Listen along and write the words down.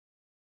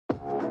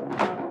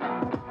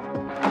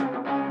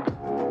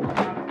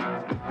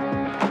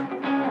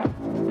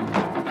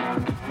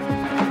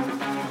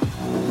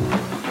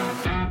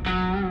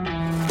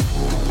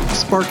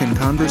Sparkin'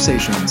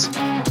 Conversations,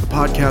 a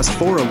podcast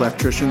for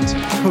electricians,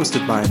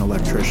 hosted by an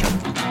electrician.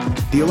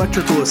 The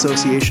Electrical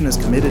Association is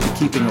committed to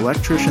keeping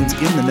electricians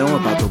in the know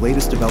about the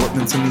latest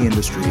developments in the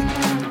industry.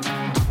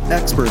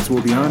 Experts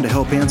will be on to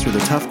help answer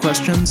the tough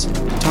questions,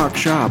 talk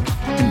shop,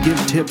 and give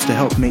tips to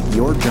help make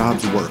your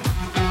jobs work.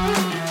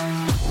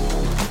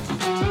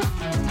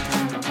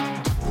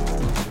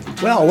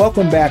 Well,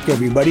 welcome back,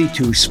 everybody,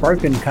 to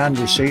Sparkin'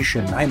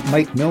 Conversation. I'm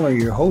Mike Miller,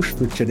 your host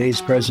for today's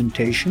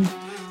presentation.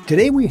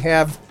 Today we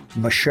have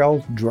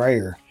Michelle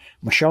Dreier.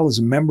 Michelle is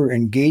a member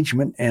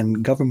engagement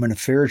and government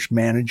affairs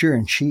manager,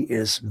 and she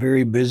is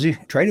very busy.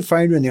 Try to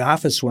find her in the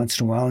office once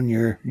in a while, and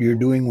you're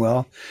doing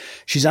well.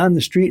 She's on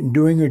the street and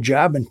doing her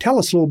job. And tell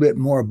us a little bit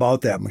more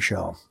about that,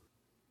 Michelle.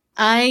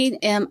 I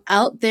am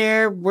out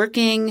there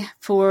working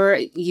for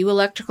you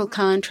electrical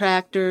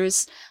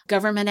contractors,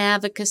 government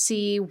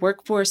advocacy,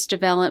 workforce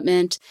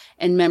development,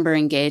 and member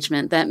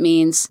engagement. That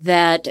means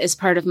that as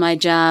part of my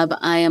job,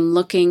 I am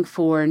looking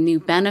for new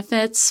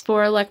benefits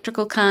for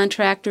electrical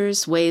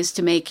contractors, ways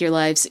to make your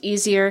lives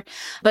easier.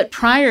 But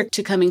prior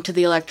to coming to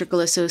the Electrical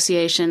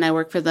Association, I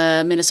worked for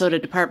the Minnesota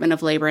Department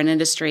of Labor and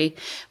Industry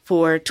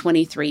for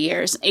 23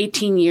 years.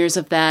 18 years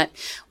of that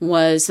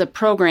was the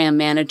program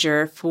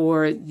manager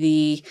for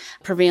the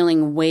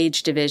Prevailing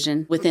Wage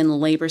Division within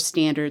labor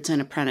standards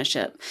and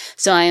apprenticeship.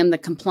 So I am the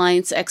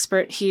compliance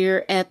expert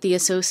here at the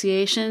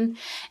association.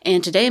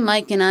 And today,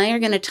 Mike and I are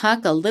going to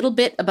talk a little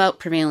bit about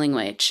prevailing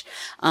wage.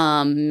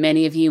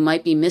 Many of you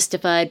might be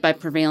mystified by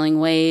prevailing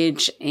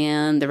wage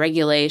and the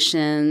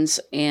regulations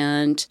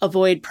and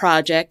avoid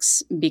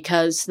projects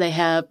because they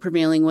have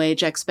prevailing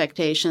wage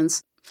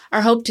expectations.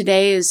 Our hope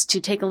today is to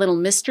take a little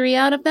mystery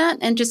out of that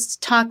and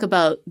just talk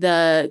about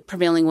the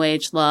prevailing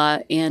wage law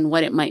and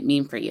what it might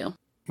mean for you.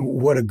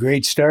 What a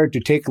great start to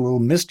take a little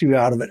mystery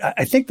out of it.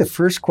 I think the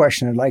first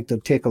question I'd like to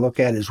take a look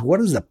at is, what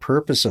is the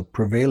purpose of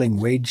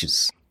prevailing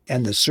wages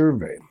and the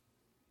survey?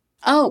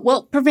 Oh,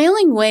 well,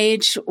 prevailing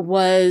wage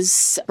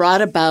was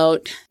brought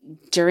about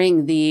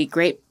during the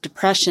Great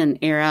Depression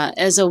era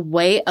as a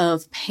way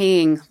of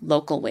paying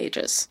local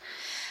wages.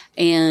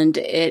 And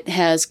it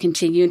has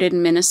continued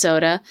in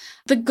Minnesota.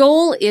 The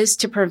goal is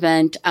to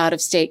prevent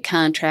out-of-state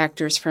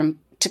contractors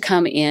to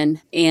come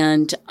in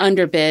and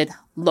underbid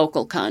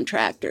local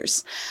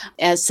contractors.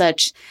 As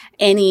such,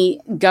 any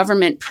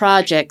government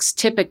projects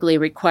typically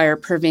require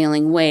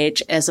prevailing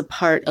wage as a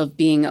part of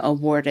being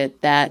awarded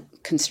that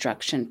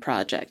construction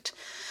project.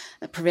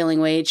 The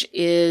prevailing wage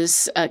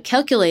is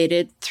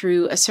calculated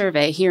through a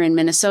survey. Here in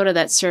Minnesota,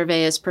 that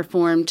survey is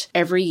performed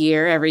every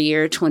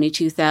year,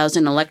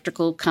 22,000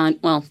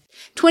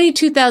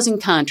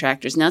 22,000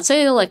 contractors. Not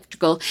say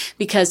electrical,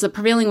 because the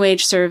prevailing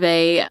wage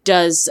survey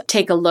does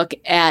take a look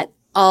at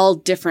all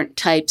different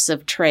types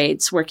of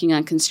trades working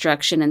on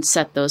construction and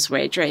set those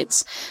wage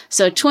rates.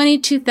 So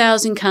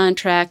 22,000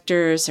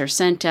 contractors are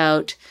sent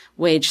out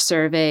wage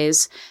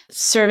surveys.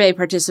 Survey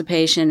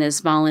participation is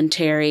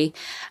voluntary.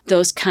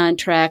 Those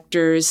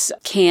contractors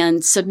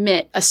can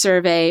submit a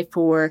survey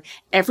for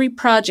every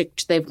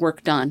project they've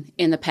worked on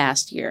in the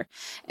past year.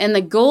 And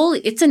the goal,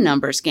 it's a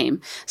numbers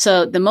game.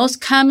 So the most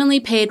commonly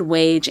paid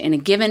wage in a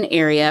given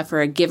area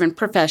for a given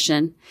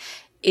profession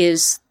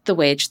is the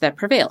wage that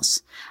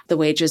prevails. The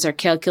wages are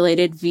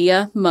calculated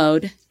via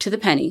mode to the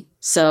penny.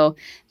 So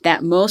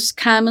that most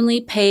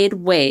commonly paid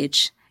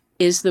wage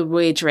is the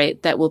wage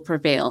rate that will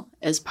prevail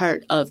as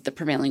part of the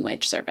prevailing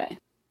wage survey.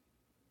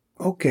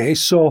 Okay,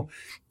 so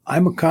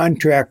I'm a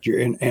contractor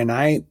and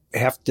I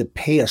have to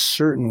pay a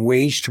certain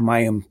wage to my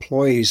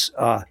employees.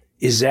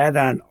 Is that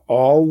on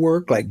all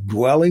work, like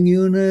dwelling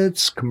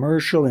units,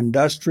 commercial,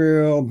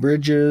 industrial,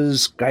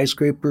 bridges,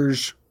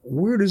 skyscrapers?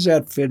 Where does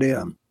that fit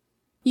in?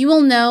 You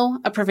will know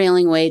a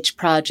prevailing wage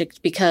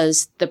project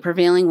because the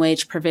prevailing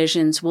wage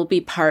provisions will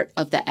be part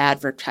of the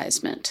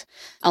advertisement,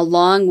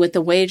 along with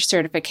the wage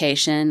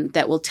certification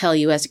that will tell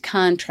you as a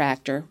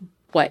contractor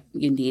what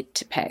you need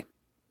to pay.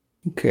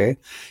 Okay.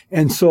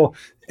 And so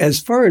as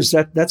far as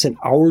that's an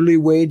hourly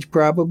wage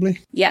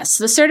probably? Yes.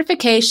 The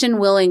certification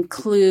will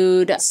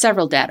include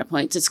several data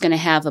points. It's going to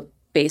have a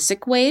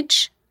basic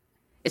wage.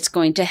 It's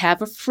going to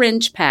have a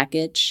fringe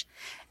package.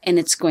 And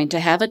it's going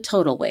to have a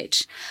total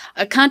wage.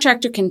 A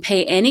contractor can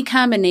pay any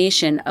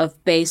combination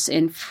of base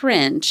and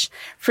fringe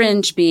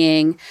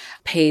being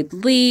paid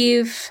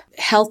leave,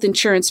 health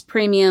insurance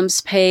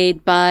premiums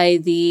paid by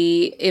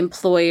the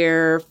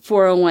employer,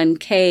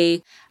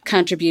 401k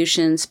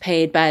contributions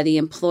paid by the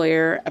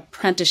employer,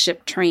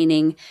 apprenticeship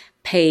training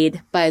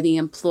paid by the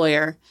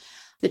employer,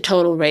 the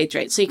total wage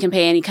rate. So you can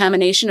pay any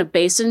combination of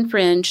base and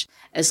fringe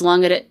as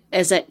long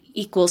as it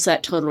equals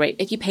that total rate.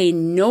 If you pay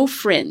no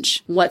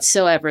fringe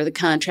whatsoever, the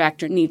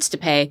contractor needs to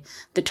pay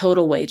the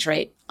total wage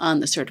rate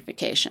on the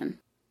certification.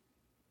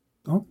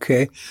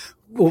 Okay.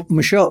 Well,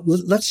 Michelle,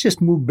 let's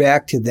just move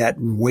back to that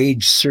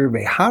wage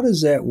survey. How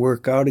does that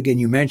work out? Again,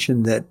 you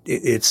mentioned that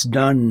it's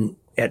done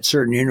at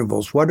certain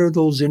intervals. What are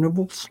those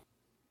intervals?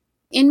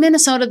 In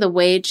Minnesota, the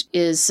wage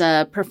is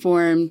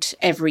performed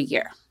every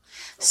year.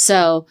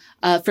 So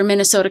for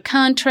Minnesota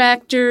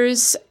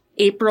contractors,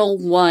 April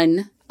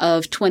 1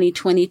 of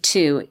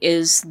 2022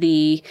 is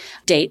the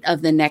date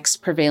of the next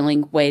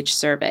prevailing wage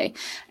survey.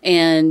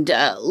 And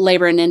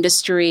Labor and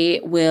Industry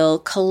will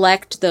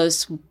collect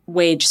those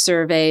wage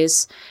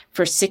surveys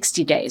for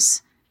 60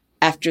 days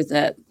after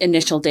the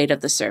initial date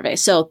of the survey.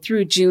 So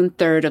through June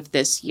 3rd of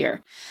this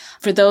year.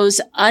 For those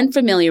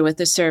unfamiliar with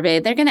the survey,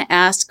 they're going to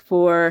ask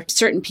for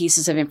certain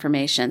pieces of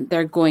information.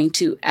 They're going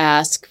to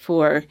ask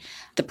for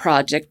the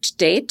project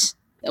date.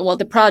 Well,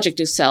 the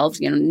project itself,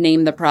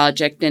 name the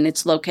project and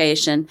its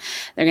location.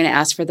 They're going to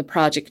ask for the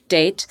project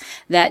date.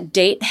 That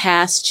date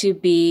has to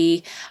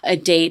be a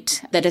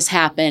date that has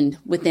happened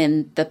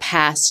within the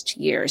past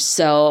year.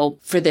 So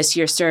for this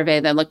year's survey,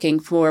 they're looking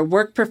for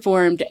work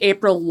performed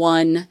April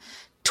 1,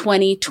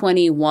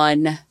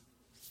 2021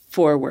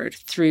 forward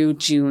through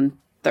June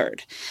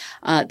 3rd.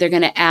 They're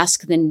going to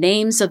ask the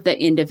names of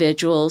the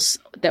individuals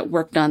that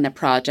worked on the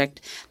project.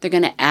 They're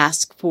going to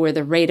ask for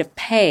the rate of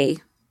pay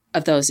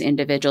of those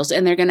individuals.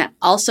 And they're going to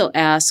also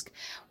ask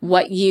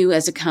what you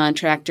as a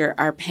contractor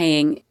are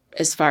paying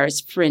as far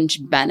as fringe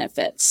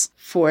benefits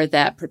for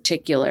that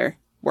particular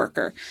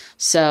worker.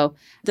 So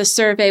the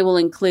survey will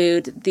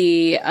include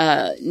the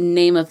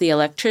name of the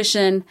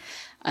electrician's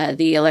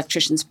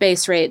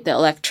base rate, the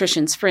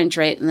electrician's fringe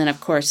rate, and then,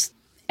 of course,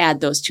 add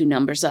those two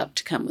numbers up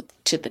to come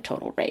to the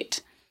total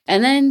rate.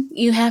 And then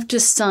you have to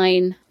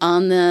sign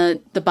on the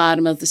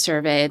bottom of the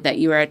survey that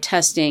you are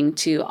attesting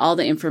to all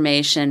the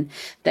information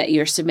that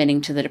you're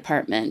submitting to the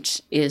department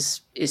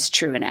is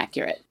true and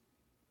accurate.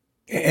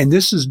 And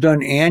this is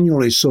done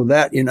annually, so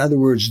that, in other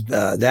words,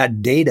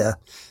 that data,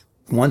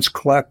 once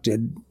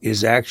collected,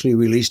 is actually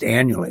released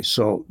annually.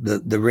 So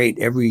the rate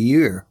every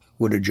year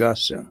would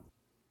adjust then.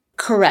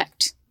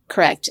 Correct.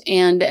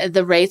 And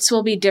the rates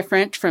will be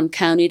different from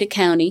county to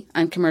county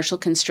on commercial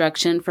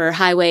construction. For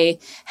highway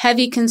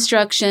heavy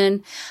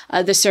construction,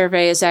 the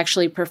survey is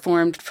actually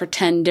performed for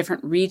 10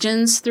 different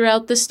regions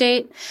throughout the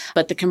state,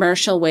 but the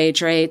commercial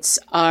wage rates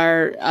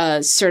are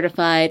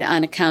certified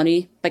on a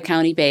county by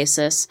county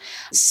basis.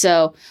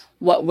 So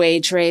what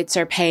wage rates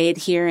are paid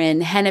here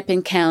in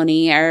Hennepin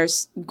County are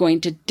going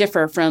to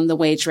differ from the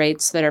wage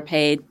rates that are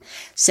paid,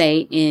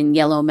 say, in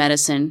Yellow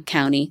Medicine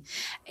County.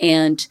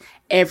 And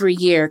every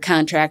year,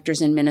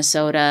 contractors in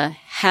Minnesota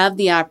have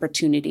the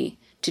opportunity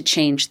to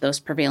change those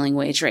prevailing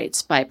wage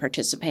rates by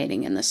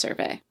participating in the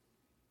survey.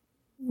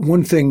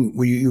 One thing,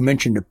 you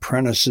mentioned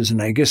apprentices,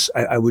 and I guess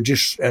I would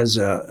just, as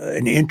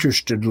an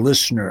interested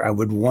listener, I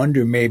would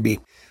wonder maybe,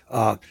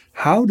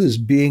 how does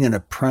being an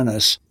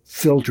apprentice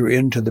filter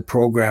into the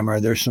program?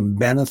 Are there some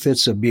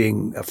benefits of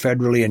being a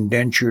federally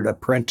indentured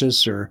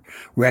apprentice or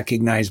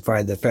recognized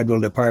by the Federal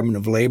Department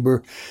of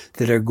Labor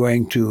that are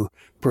going to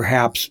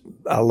perhaps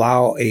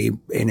allow an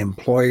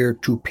employer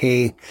to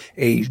pay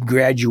a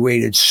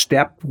graduated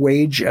step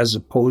wage as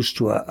opposed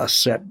to a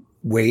set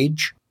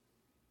wage?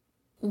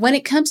 When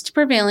it comes to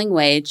prevailing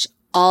wage,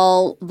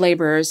 all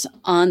laborers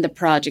on the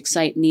project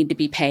site need to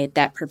be paid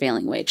that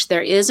prevailing wage.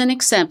 There is an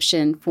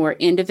exception for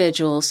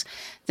individuals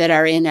that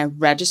are in a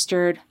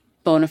registered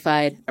bona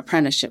fide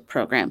apprenticeship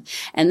program.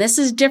 And this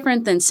is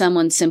different than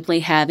someone simply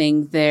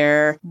having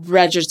their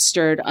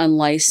registered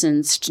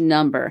unlicensed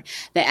number.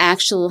 They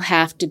actually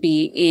have to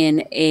be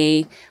in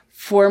a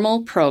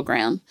formal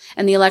program,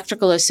 and the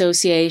Electrical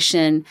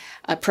Association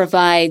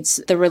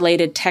provides the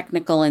related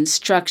technical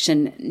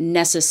instruction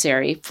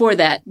necessary for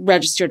that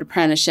registered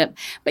apprenticeship.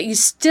 But you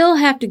still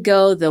have to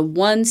go the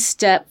one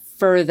step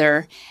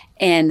further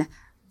and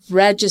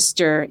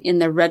register in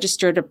the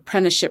registered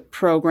apprenticeship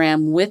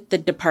program with the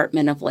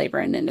Department of Labor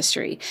and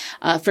Industry.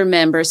 For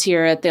members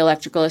here at the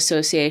Electrical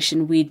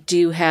Association, we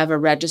do have a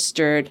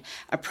registered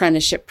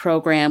apprenticeship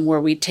program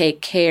where we take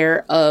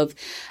care of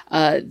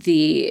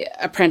the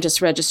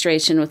apprentice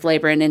registration with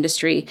Labor and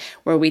Industry,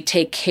 where we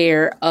take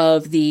care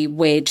of the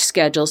wage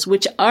schedules,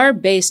 which are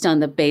based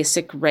on the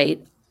basic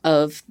rate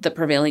of the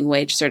prevailing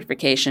wage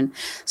certification.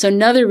 So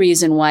another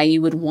reason why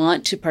you would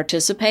want to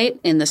participate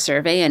in the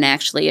survey and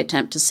actually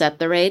attempt to set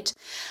the rate.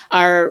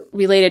 Our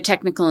related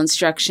technical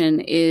instruction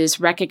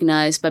is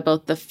recognized by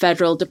both the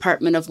Federal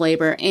Department of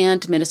Labor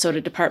and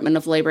Minnesota Department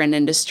of Labor and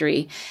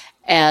Industry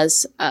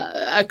as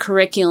a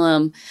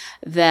curriculum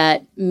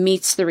that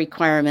meets the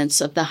requirements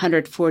of the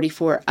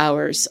 144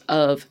 hours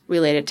of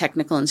related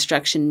technical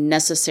instruction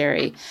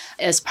necessary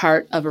as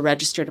part of a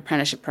registered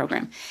apprenticeship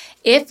program.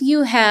 If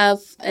you have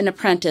an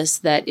apprentice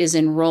that is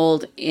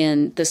enrolled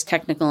in this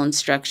technical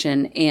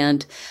instruction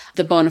and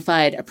the bona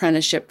fide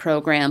apprenticeship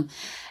program,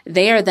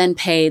 they are then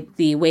paid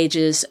the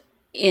wages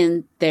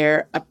in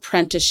their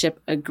apprenticeship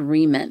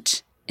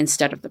agreement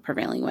instead of the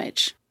prevailing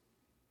wage.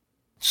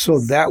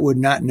 So that would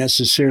not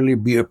necessarily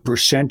be a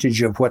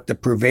percentage of what the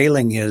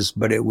prevailing is,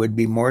 but it would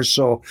be more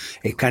so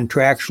a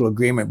contractual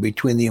agreement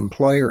between the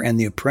employer and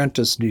the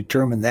apprentice to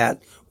determine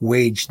that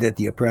wage that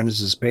the apprentice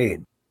is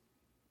paid.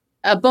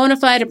 A bona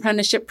fide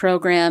apprenticeship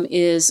program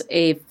is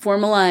a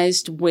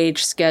formalized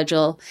wage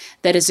schedule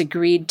that is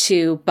agreed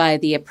to by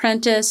the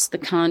apprentice, the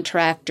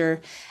contractor,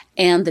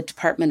 and the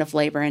Department of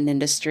Labor and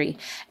Industry.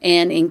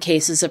 And in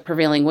cases of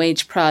prevailing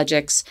wage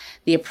projects,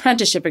 the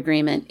apprenticeship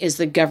agreement is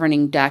the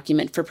governing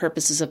document for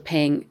purposes of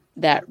paying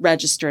that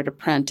registered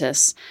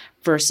apprentice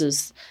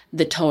versus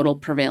the total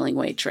prevailing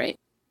wage rate.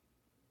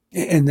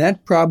 And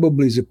that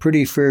probably is a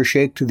pretty fair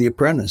shake to the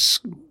apprentice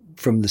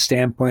from the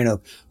standpoint of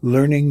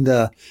learning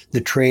the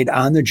trade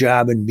on the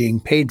job and being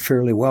paid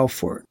fairly well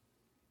for it.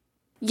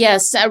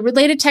 Yes,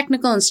 related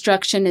technical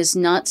instruction is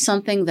not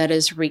something that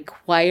is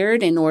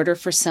required in order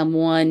for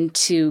someone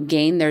to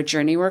gain their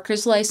journey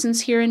worker's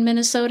license here in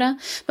Minnesota,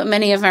 but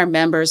many of our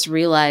members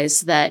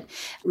realize that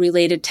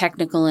related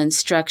technical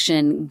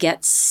instruction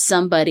gets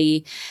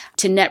somebody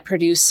to net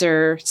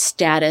producer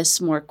status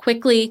more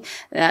quickly.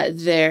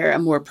 They're a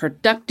more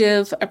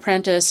productive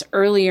apprentice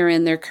earlier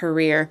in their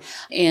career,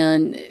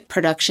 and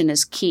production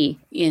is key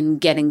in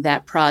getting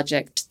that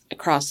project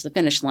across the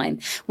finish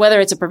line, whether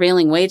it's a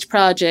prevailing wage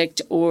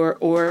project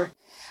or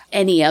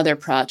any other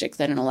project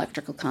that an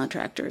electrical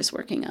contractor is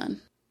working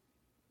on.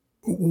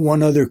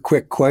 One other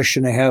quick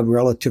question I have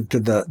relative to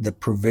the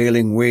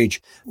prevailing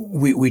wage.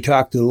 We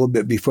talked a little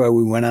bit before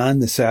we went on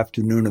this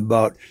afternoon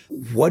about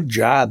what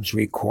jobs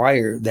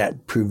require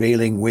that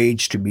prevailing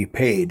wage to be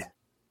paid.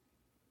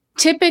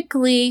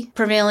 Typically,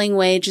 prevailing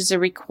wage is a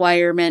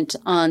requirement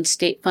on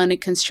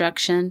state-funded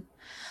construction,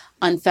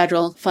 on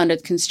federal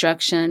funded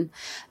construction.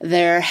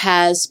 There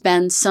has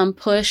been some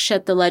push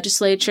at the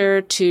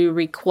legislature to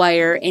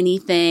require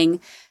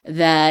anything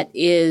that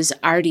is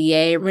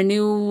RDA,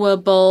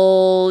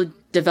 renewable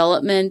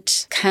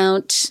development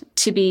count,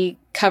 to be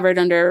covered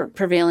under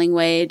prevailing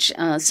wage.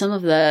 Some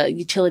of the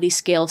utility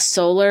scale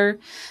solar,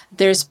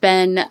 there's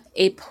been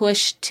a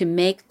push to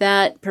make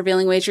that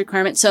prevailing wage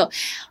requirement. So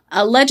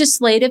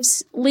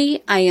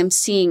legislatively, I am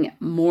seeing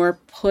more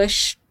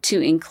push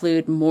to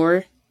include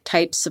more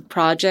types of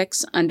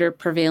projects under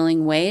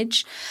prevailing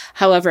wage.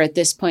 However, at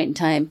this point in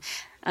time,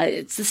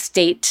 it's the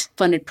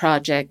state-funded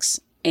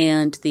projects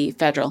and the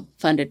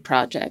federal-funded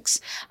projects,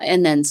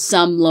 and then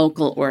some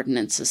local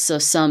ordinances. So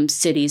some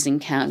cities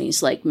and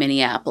counties like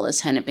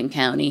Minneapolis, Hennepin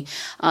County,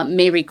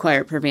 may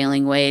require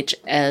prevailing wage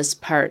as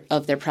part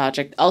of their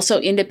project. Also,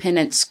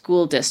 independent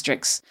school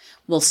districts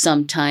will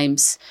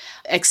sometimes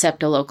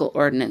accept a local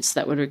ordinance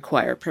that would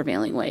require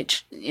prevailing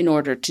wage in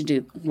order to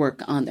do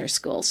work on their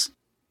schools.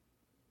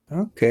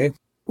 Okay.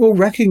 Well,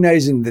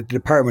 recognizing that the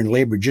Department of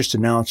Labor just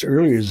announced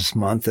earlier this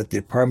month that the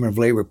Department of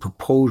Labor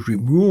proposed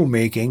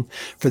rulemaking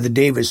for the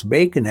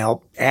Davis-Bacon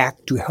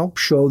Act to help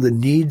show the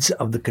needs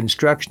of the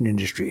construction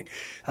industry.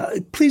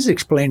 Please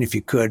explain, if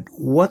you could,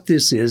 what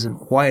this is and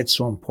why it's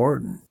so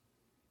important.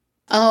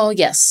 Oh,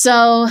 yes.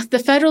 So the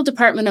Federal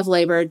Department of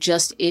Labor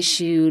just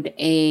issued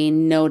a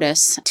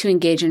notice to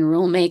engage in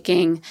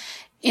rulemaking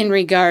in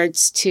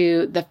regards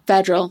to the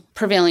federal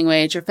prevailing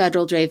wage or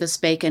federal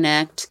Davis-Bacon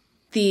Act.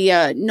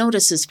 The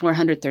notice is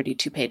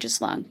 432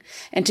 pages long.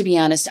 And to be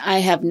honest, I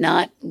have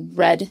not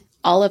read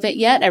all of it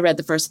yet. I read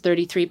the first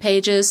 33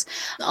 pages.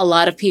 A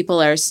lot of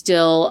people are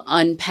still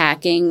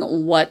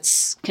unpacking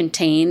what's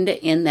contained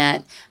in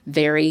that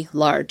very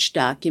large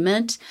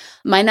document.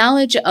 My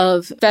knowledge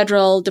of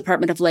Federal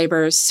Department of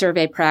Labor's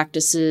survey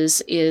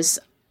practices is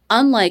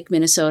unlike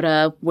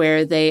Minnesota,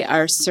 where they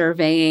are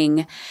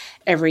surveying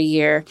every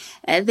year.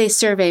 They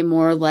survey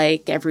more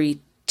like every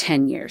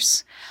 10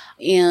 years.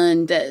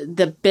 And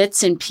the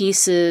bits and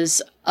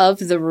pieces of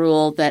the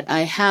rule that I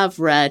have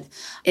read,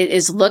 it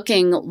is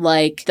looking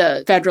like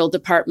the Federal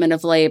Department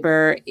of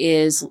Labor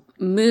is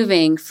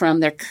moving from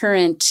their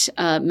current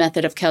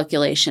method of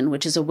calculation,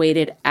 which is a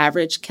weighted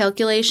average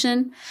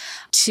calculation,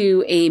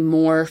 to a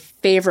more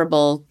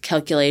favorable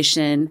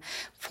calculation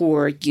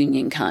for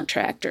union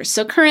contractors.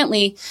 So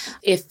currently,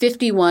 if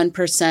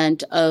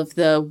 51% of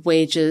the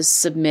wages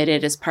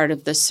submitted as part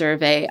of the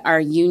survey are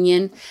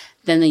union,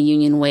 then the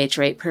union wage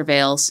rate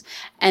prevails.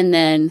 And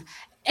then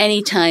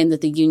anytime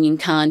that the union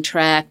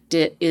contract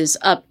is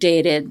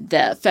updated,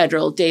 the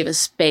federal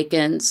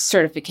Davis-Bacon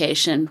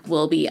certification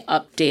will be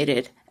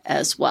updated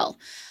as well.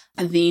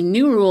 The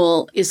new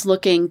rule is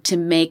looking to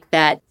make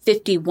that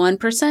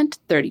 51%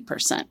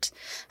 30%.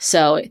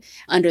 So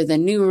under the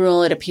new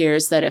rule, it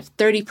appears that if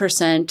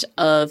 30%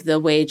 of the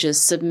wages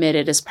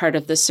submitted as part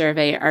of the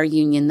survey are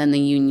union, then the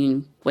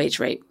union wage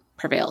rate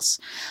prevails.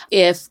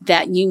 If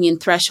that union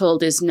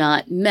threshold is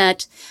not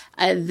met,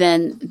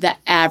 then the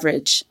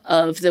average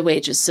of the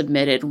wages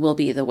submitted will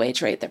be the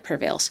wage rate that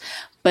prevails.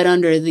 But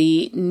under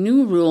the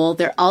new rule,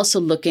 they're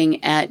also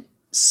looking at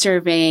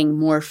surveying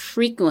more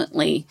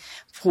frequently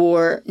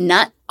for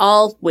not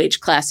all wage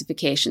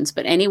classifications,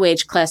 but any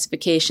wage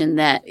classification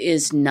that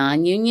is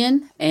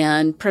non-union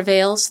and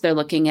prevails. They're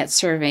looking at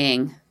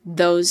surveying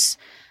those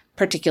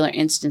particular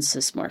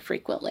instances more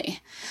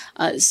frequently.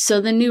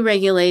 So the new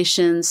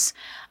regulations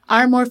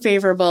are more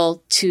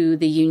favorable to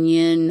the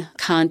union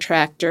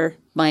contractor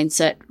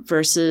mindset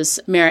versus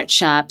merit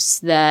shops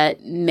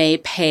that may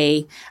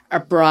pay a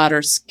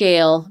broader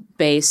scale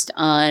based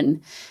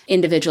on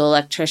individual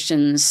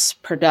electricians'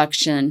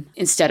 production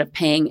instead of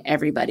paying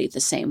everybody the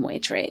same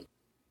wage rate.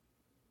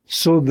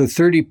 So the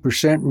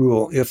 30%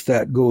 rule, if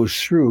that goes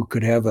through,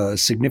 could have a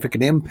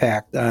significant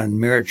impact on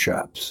merit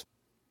shops.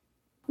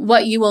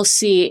 What you will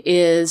see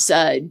is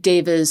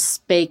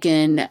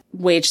Davis-Bacon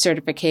wage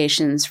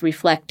certifications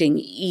reflecting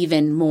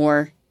even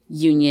more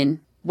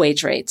union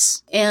wage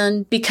rates.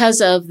 And because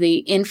of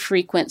the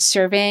infrequent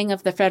surveying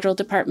of the Federal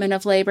Department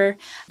of Labor,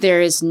 there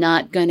is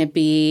not going to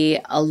be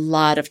a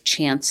lot of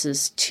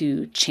chances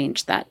to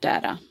change that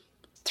data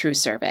through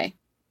survey.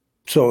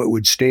 So it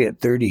would stay at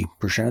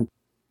 30%?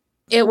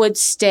 It would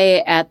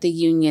stay at the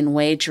union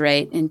wage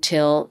rate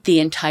until the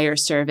entire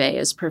survey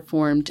is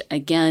performed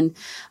again,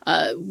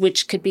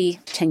 which could be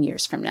 10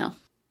 years from now.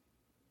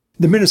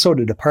 The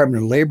Minnesota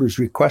Department of Labor is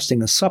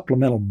requesting a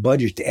supplemental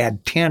budget to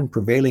add 10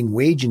 prevailing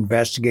wage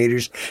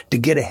investigators to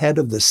get ahead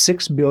of the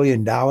 $6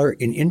 billion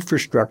in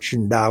infrastructure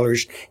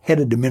dollars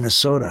headed to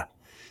Minnesota.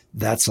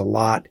 That's a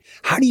lot.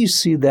 How do you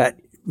see that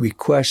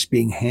request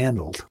being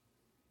handled?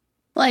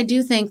 Well, I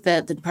do think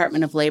that the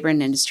Department of Labor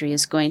and Industry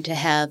is going to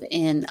have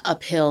an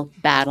uphill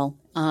battle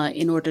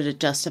in order to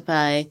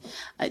justify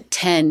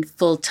 10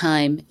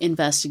 full-time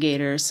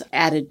investigators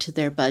added to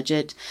their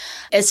budget.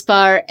 As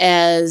far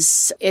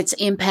as its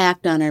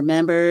impact on our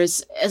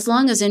members, as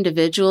long as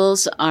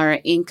individuals are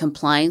in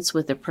compliance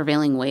with the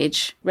prevailing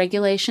wage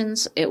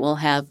regulations, it will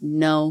have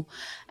no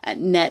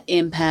net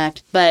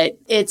impact, but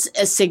it's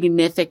a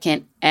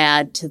significant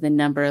add to the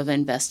number of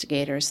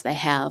investigators they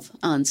have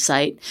on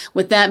site.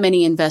 With that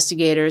many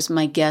investigators,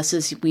 my guess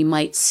is we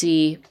might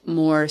see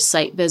more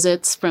site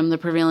visits from the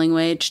prevailing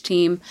wage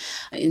team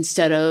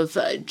instead of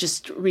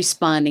just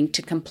responding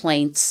to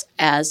complaints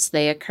as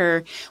they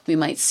occur. We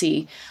might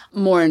see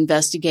more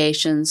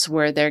investigations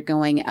where they're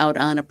going out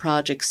on a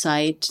project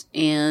site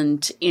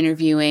and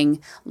interviewing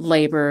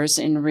laborers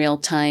in real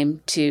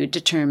time to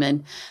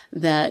determine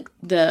that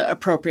the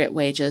appropriate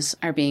wages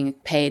are being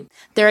paid.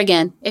 There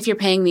again, if you're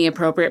paying the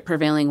appropriate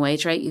prevailing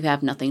wage rate, you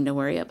have nothing to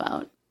worry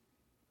about.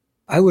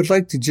 I would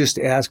like to just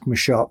ask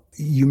Michelle,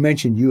 you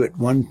mentioned you at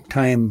one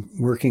time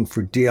working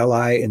for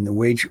DLI in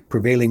the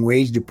prevailing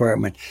wage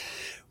department.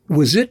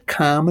 Was it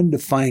common to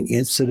find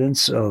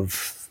incidents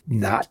of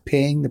not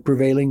paying the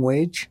prevailing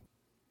wage?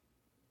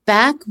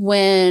 Back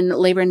when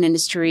Labor and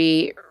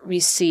Industry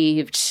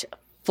received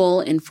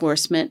full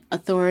enforcement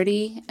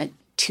authority at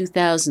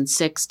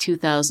 2006,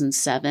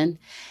 2007,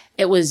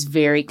 it was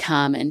very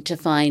common to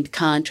find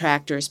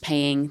contractors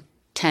paying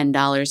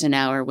 $10 an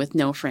hour with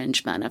no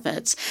fringe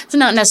benefits. It's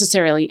not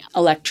necessarily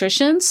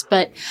electricians,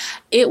 but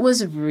it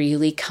was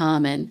really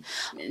common.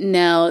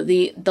 Now,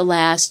 the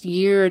last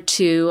year or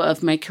two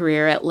of my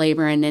career at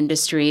Labor and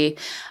Industry,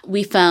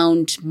 we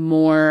found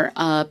more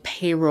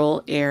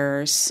payroll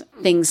errors,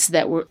 things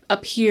that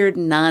appeared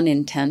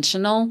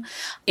non-intentional,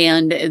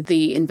 and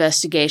the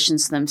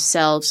investigations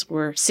themselves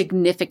were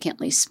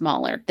significantly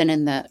smaller than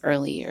in the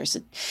early years.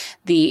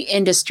 The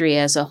industry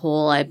as a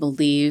whole, I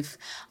believe,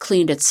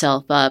 cleaned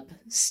itself up,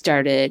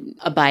 started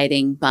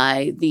abiding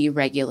by the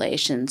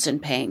regulations and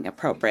paying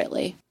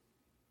appropriately.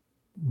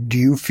 Do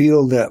you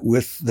feel that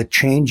with the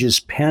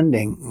changes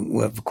pending,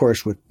 of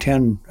course, with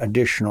 10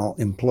 additional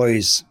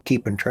employees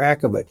keeping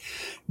track of it,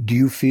 do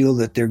you feel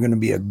that there are going to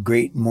be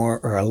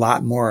a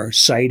lot more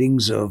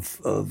sightings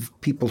of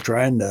people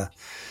trying to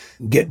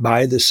get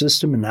by the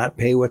system and not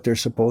pay what they're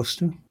supposed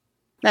to?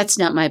 That's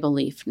not my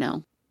belief,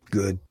 no.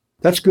 Good.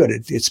 That's good.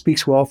 It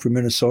speaks well for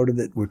Minnesota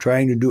that we're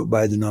trying to do it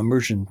by the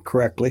numbers and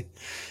correctly.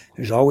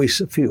 There's always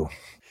a few.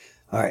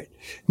 All right.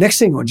 Next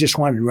thing I just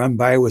wanted to run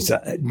by was,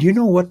 do you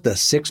know what the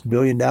 $6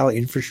 billion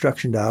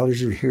infrastructure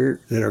dollars are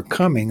here that are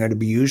coming are to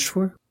be used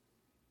for?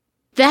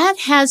 That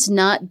has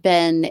not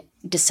been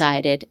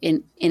decided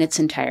in its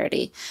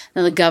entirety.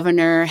 Now, the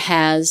governor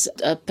has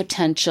a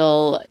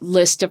potential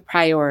list of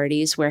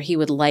priorities where he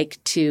would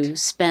like to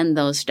spend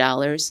those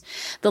dollars.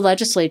 The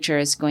legislature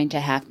is going to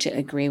have to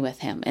agree with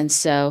him. And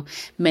so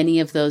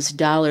many of those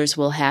dollars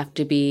will have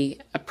to be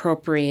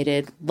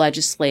appropriated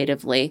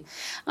legislatively.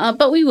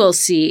 But we will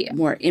see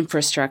more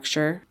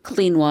infrastructure.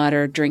 Clean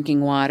water,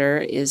 drinking water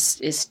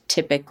is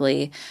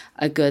typically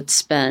a good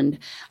spend.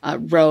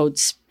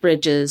 Roads,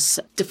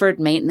 bridges, deferred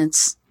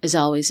maintenance is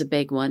always a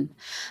big one.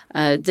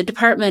 The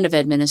Department of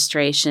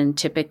Administration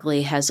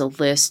typically has a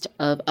list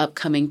of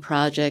upcoming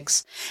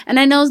projects. And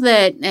I know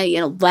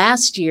that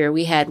last year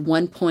we had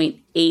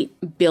 $1.8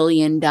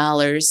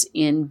 billion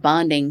in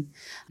bonding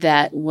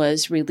that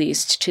was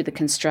released to the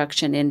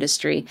construction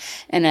industry.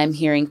 And I'm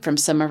hearing from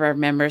some of our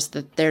members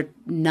that they're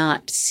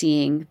not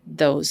seeing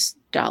those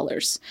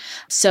dollars.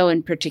 So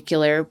in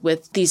particular,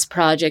 with these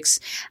projects,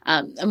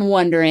 I'm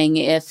wondering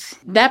if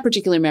that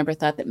particular member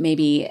thought that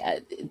maybe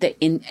the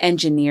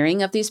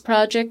engineering of these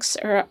projects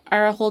are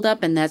a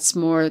holdup, and that's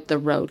more the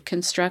road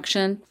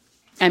construction.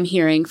 I'm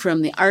hearing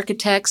from the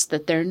architects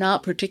that they're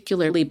not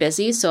particularly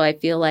busy, so I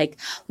feel like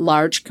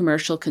large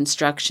commercial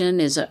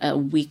construction is a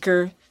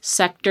weaker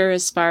sector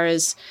as far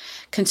as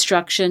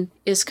construction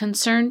is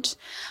concerned.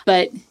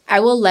 But I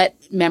will let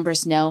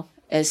members know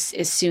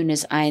as soon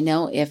as I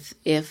know if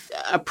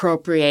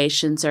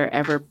appropriations are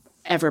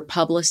ever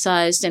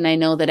publicized. And I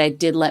know that I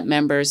did let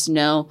members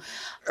know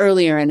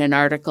earlier in an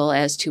article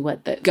as to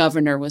what the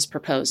governor was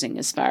proposing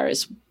as far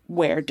as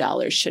where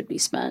dollars should be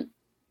spent.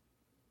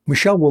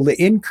 Michelle, will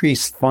the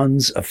increased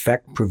funds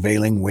affect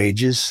prevailing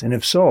wages? And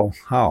if so,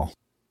 how?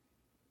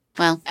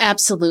 Well,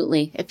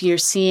 absolutely. If you're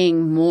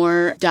seeing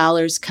more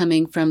dollars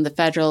coming from the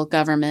federal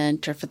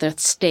government or for the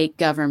state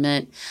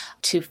government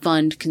to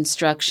fund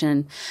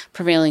construction,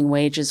 prevailing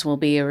wages will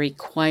be a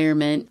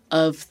requirement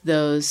of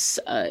those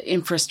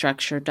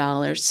infrastructure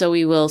dollars. So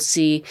we will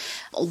see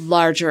a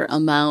larger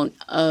amount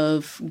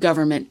of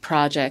government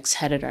projects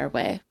headed our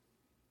way.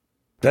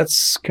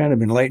 That's kind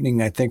of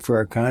enlightening, I think, for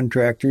our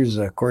contractors.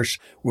 Of course,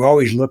 we're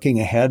always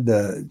looking ahead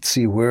to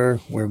see where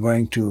we're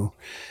going to,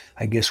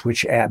 I guess,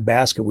 which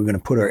basket we're going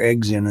to put our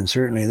eggs in. And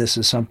certainly this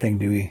is something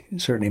to be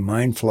certainly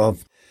mindful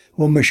of.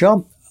 Well,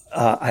 Michelle,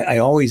 I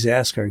always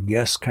ask our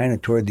guests kind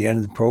of toward the end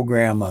of the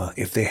program,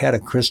 if they had a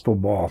crystal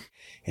ball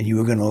and you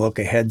were going to look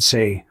ahead,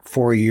 say,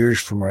 4 years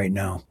from right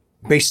now,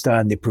 based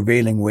on the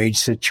prevailing wage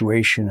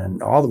situation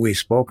and all that we've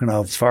spoken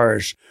of as far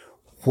as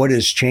what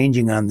is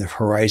changing on the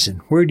horizon,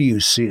 where do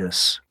you see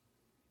us?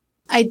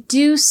 I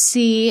do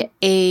see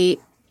a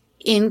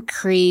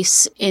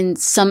increase in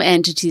some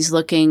entities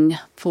looking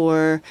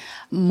for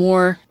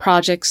more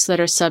projects that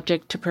are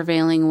subject to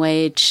prevailing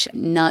wage,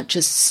 not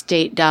just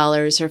state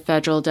dollars or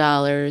federal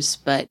dollars,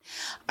 but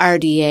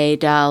RDA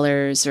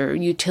dollars or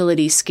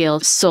utility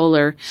scale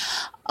solar.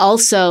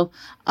 Also,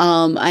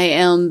 I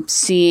am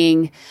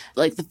seeing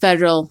like the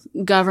federal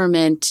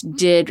government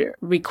did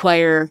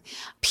require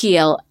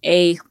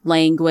PLA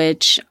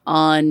language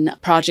on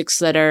projects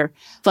that are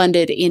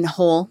funded in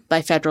whole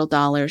by federal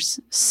dollars.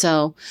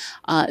 So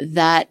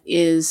that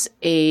is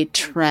a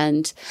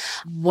trend.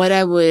 What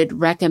I would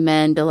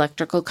recommend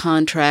electrical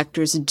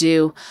contractors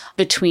do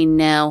between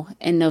now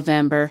and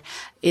November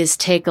is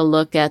take a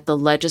look at the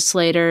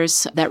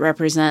legislators that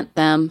represent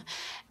them.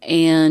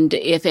 And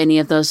if any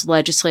of those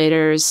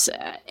legislators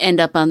end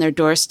up on their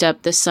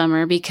doorstep this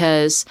summer,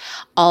 because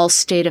all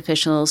state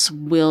officials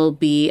will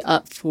be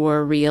up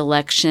for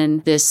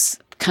re-election this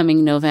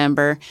coming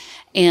November.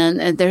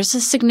 And there's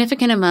a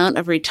significant amount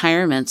of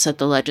retirements at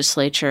the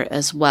legislature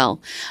as well.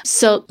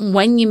 So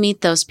when you meet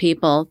those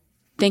people,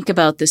 think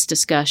about this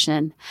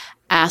discussion,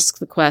 ask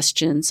the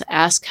questions,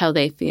 ask how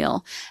they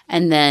feel,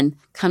 and then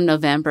come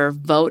November,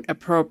 vote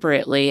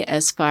appropriately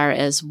as far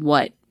as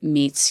what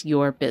meets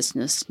your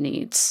business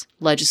needs.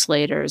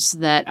 Legislators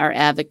that are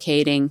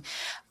advocating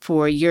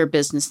for your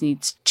business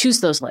needs,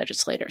 choose those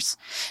legislators.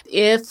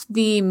 If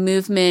the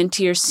movement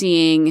you're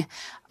seeing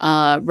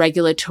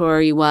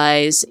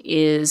regulatory-wise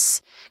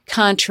is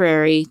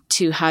contrary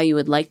to how you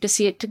would like to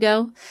see it to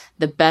go,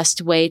 the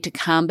best way to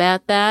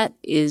combat that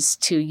is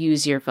to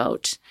use your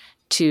vote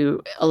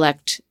to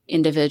elect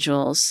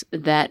individuals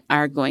that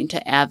are going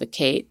to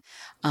advocate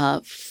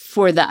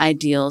for the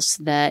ideals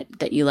that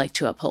you like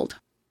to uphold.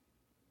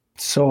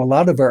 So a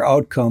lot of our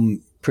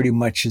outcome pretty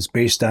much is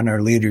based on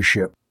our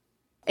leadership.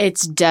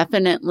 It's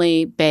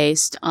definitely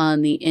based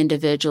on the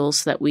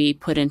individuals that we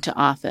put into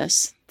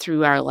office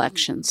through our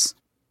elections.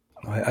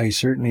 I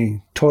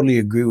certainly totally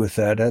agree with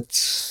that.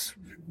 That's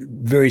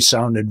very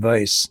sound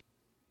advice.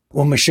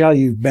 Well, Michelle,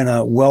 you've been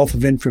a wealth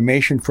of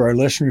information for our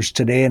listeners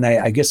today, and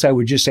I guess I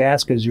would just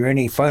ask, is there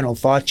any final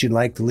thoughts you'd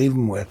like to leave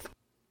them with?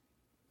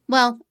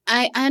 Well,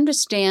 I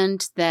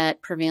understand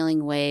that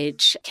prevailing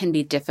wage can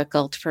be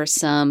difficult for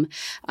some,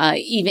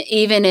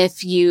 even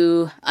if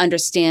you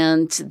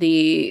understand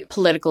the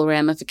political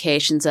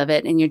ramifications of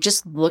it and you're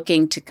just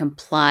looking to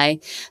comply,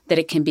 that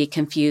it can be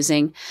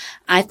confusing.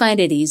 I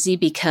find it easy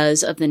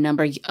because of the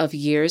number of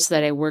years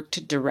that I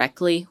worked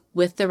directly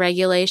with the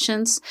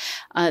regulations.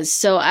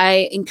 So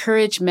I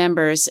encourage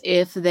members,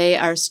 if they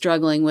are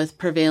struggling with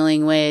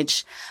prevailing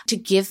wage, to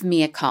give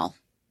me a call.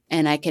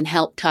 And I can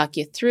help talk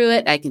you through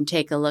it. I can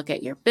take a look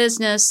at your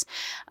business.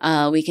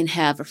 We can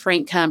have a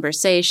frank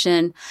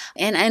conversation.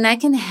 And I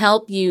can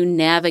help you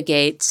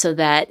navigate so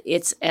that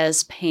it's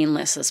as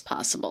painless as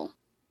possible.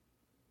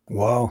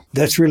 Wow.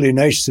 That's really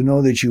nice to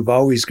know that you've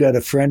always got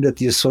a friend at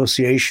the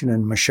association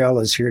and Michelle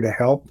is here to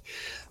help.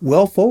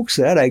 Well, folks,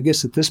 that, I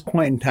guess, at this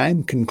point in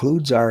time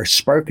concludes our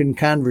Sparkin'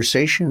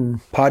 Conversation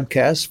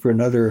podcast for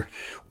another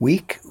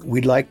week.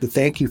 We'd like to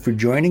thank you for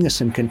joining us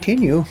and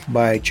continue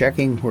by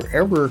checking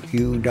wherever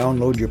you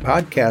download your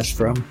podcast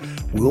from.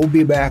 We'll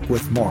be back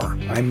with more.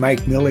 I'm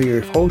Mike Miller,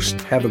 your host.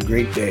 Have a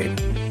great day.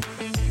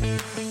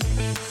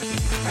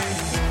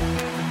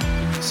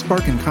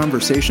 Sparkin'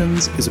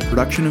 Conversations is a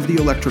production of the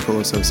Electrical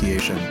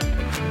Association.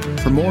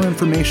 For more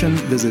information,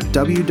 visit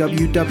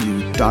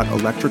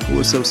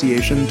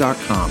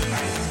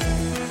www.electricalassociation.com.